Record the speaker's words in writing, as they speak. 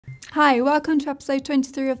Hi, welcome to episode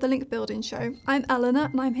 23 of the Link Building Show. I'm Eleanor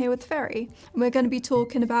and I'm here with Fery, and we're going to be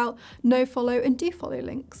talking about no-follow and do-follow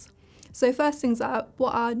links. So first things out,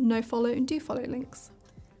 what are no-follow and do-follow links?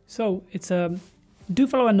 So it's a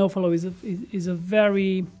do-follow and no-follow is a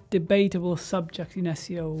very debatable subject in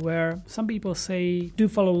SEO, where some people say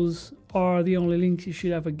do-follows are the only links you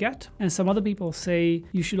should ever get, and some other people say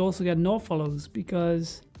you should also get no-follows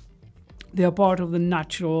because they are part of the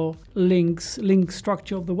natural link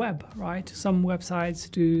structure of the web, right? Some websites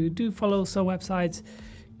do follow, some websites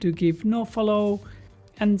do give no follow,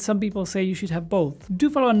 and some people say you should have both. Do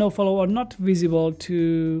follow and no follow are not visible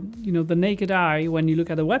to the naked eye when you look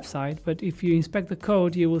at the website, but if you inspect the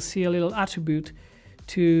code, you will see a little attribute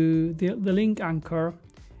to the link anchor,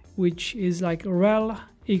 which is like rel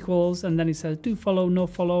equals, and then it says do follow, no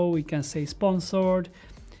follow. We can say sponsored.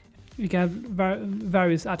 We can have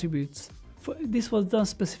various attributes. This was done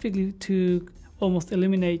specifically to almost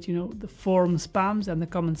eliminate, the forum spams and the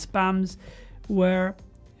comment spams, where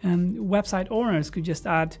website owners could just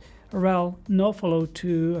add rel no-follow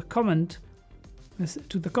to a comment,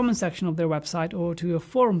 to the comment section of their website or to a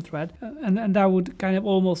forum thread, and that would kind of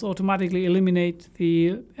almost automatically eliminate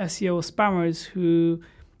the SEO spammers who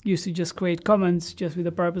used to just create comments just with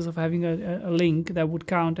the purpose of having a link that would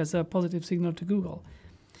count as a positive signal to Google.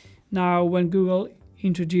 Now, when Google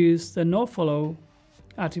introduced the no-follow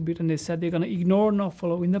attribute and they said they're going to ignore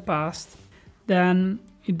no-follow in the past, then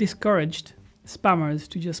it discouraged spammers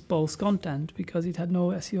to just post content because it had no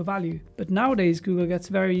SEO value. But nowadays Google gets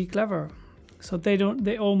very clever, so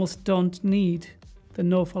they almost don't need the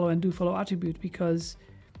no-follow and do-follow attribute, because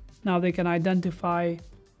now they can identify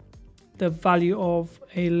the value of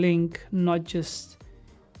a link not just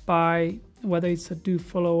by whether it's a do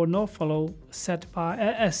follow or no follow set by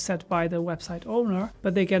the website owner,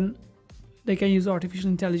 but they can use artificial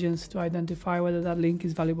intelligence to identify whether that link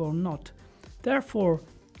is valuable or not. Therefore,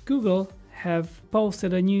 Google have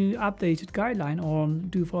posted a new updated guideline on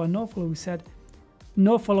do follow and no follow. We said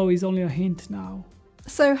no follow is only a hint now.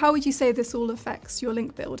 So how would you say this all affects your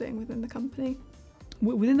link building within the company?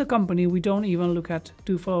 Within the company, we don't even look at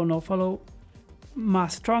do follow, no follow. My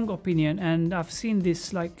strong opinion, and I've seen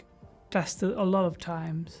this tested a lot of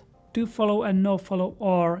times, do follow and no follow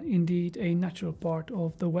are indeed a natural part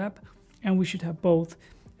of the web, and we should have both.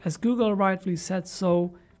 As Google rightfully said,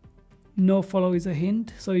 so no follow is a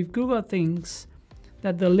hint. So if Google thinks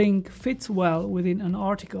that the link fits well within an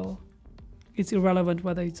article, it's irrelevant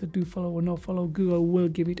whether it's a do follow or no follow, Google will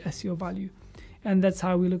give it SEO value. And that's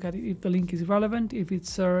how we look at it. If the link is relevant, if it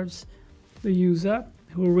serves the user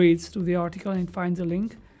who reads through the article and finds a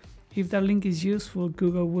link, if that link is useful,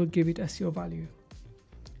 Google will give it SEO value.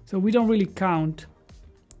 So we don't really count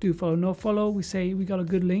do follow, no follow. We say we got a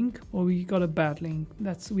good link or we got a bad link.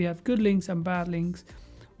 We have good links and bad links.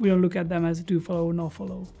 We don't look at them as do follow or no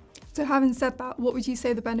follow. So having said that, what would you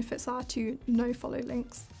say the benefits are to no follow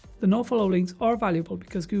links? The no follow links are valuable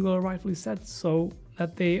because Google rightfully said so,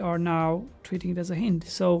 that they are now treating it as a hint.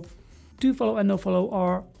 So do follow and no follow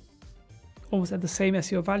are almost at the same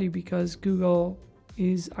SEO value because Google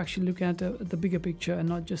is actually looking at the bigger picture and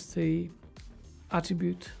not just the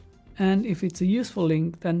attribute. And if it's a useful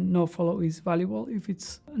link, then no follow is valuable. If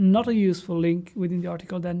it's not a useful link within the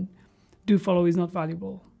article, then do follow is not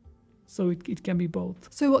valuable. So it can be both.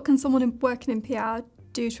 So what can someone working in PR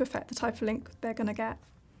do to affect the type of link they're going to get?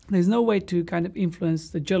 There's no way to kind of influence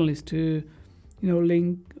the journalist to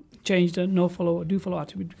change the no follow or do follow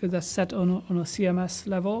attribute, because that's set on a CMS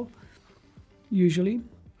level usually,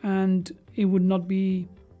 and it would not be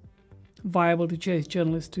viable to chase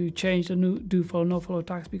journalists to change the do follow, no follow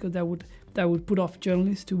tags, because that would put off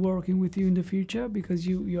journalists to working with you in the future, because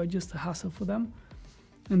you are just a hassle for them,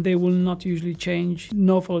 and they will not usually change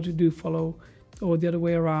no follow to do follow or the other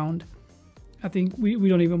way around. I think we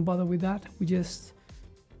don't even bother with that. We just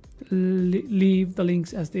leave the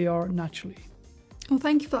links as they are naturally. Well,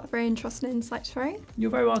 thank you for that very interesting insight, Fery.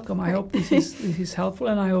 You're very welcome. Great. I hope this is helpful,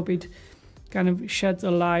 and I hope it kind of sheds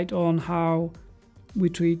a light on how we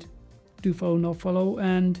treat do follow, no follow,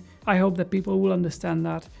 and I hope that people will understand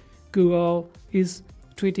that Google is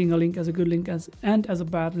treating a link as a good link and as a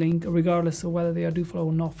bad link, regardless of whether they are do follow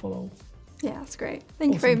or no follow. Yeah, that's great.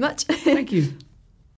 Thank you very much. Thank you.